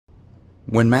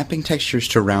When mapping textures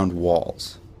to round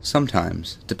walls,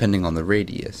 sometimes, depending on the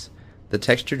radius, the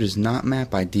texture does not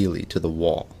map ideally to the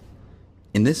wall.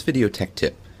 In this video tech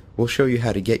tip, we'll show you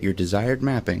how to get your desired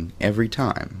mapping every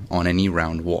time on any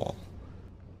round wall.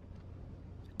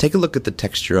 Take a look at the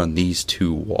texture on these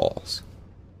two walls.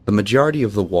 The majority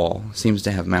of the wall seems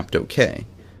to have mapped okay,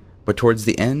 but towards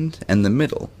the end and the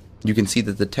middle, you can see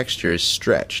that the texture is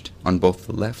stretched on both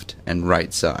the left and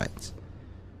right sides.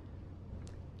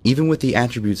 Even with the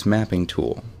Attributes Mapping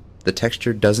tool, the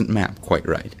texture doesn't map quite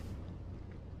right.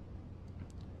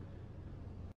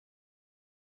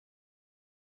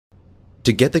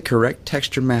 To get the correct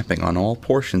texture mapping on all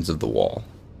portions of the wall,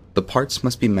 the parts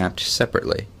must be mapped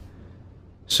separately.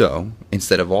 So,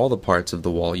 instead of all the parts of the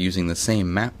wall using the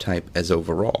same map type as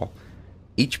overall,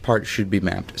 each part should be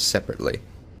mapped separately.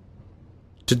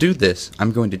 To do this,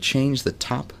 I'm going to change the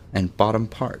top and bottom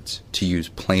parts to use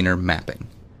planar mapping,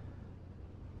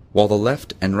 while the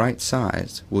left and right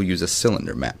sides will use a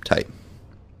cylinder map type.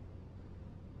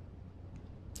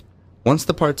 Once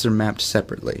the parts are mapped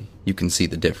separately, you can see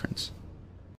the difference.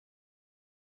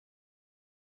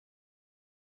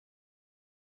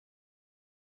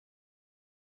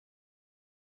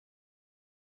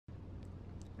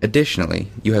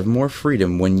 Additionally, you have more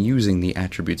freedom when using the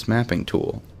Attributes Mapping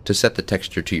tool to set the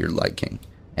texture to your liking,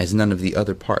 as none of the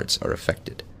other parts are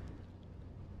affected.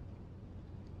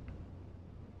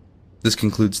 This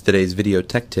concludes today's video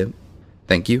tech tip.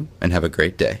 Thank you, and have a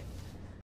great day.